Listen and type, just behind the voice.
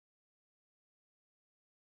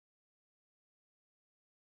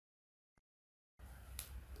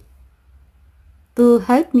To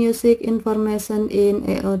hide music information in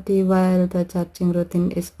AOD while the charging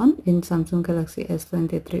routine is on in Samsung Galaxy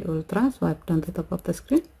S23 Ultra, swipe down the top of the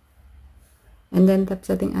screen and then tap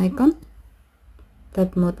setting icon,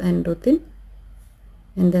 tap mode and routine,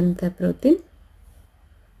 and then tap routine.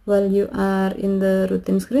 While you are in the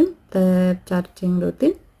routine screen, tap charging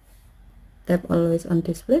routine, tap always on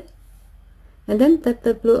display, and then tap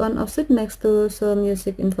the blue on off switch next to show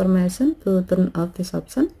music information to turn off this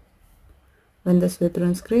option. When the switch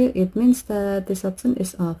turns green, it means that this option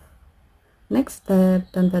is off. Next,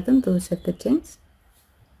 tap down button to save the change.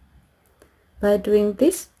 By doing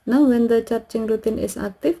this, now when the charging routine is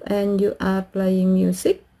active and you are playing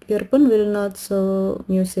music, your phone will not show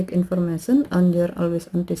music information on your always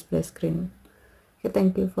on display screen. Okay,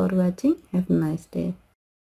 thank you for watching. Have a nice day.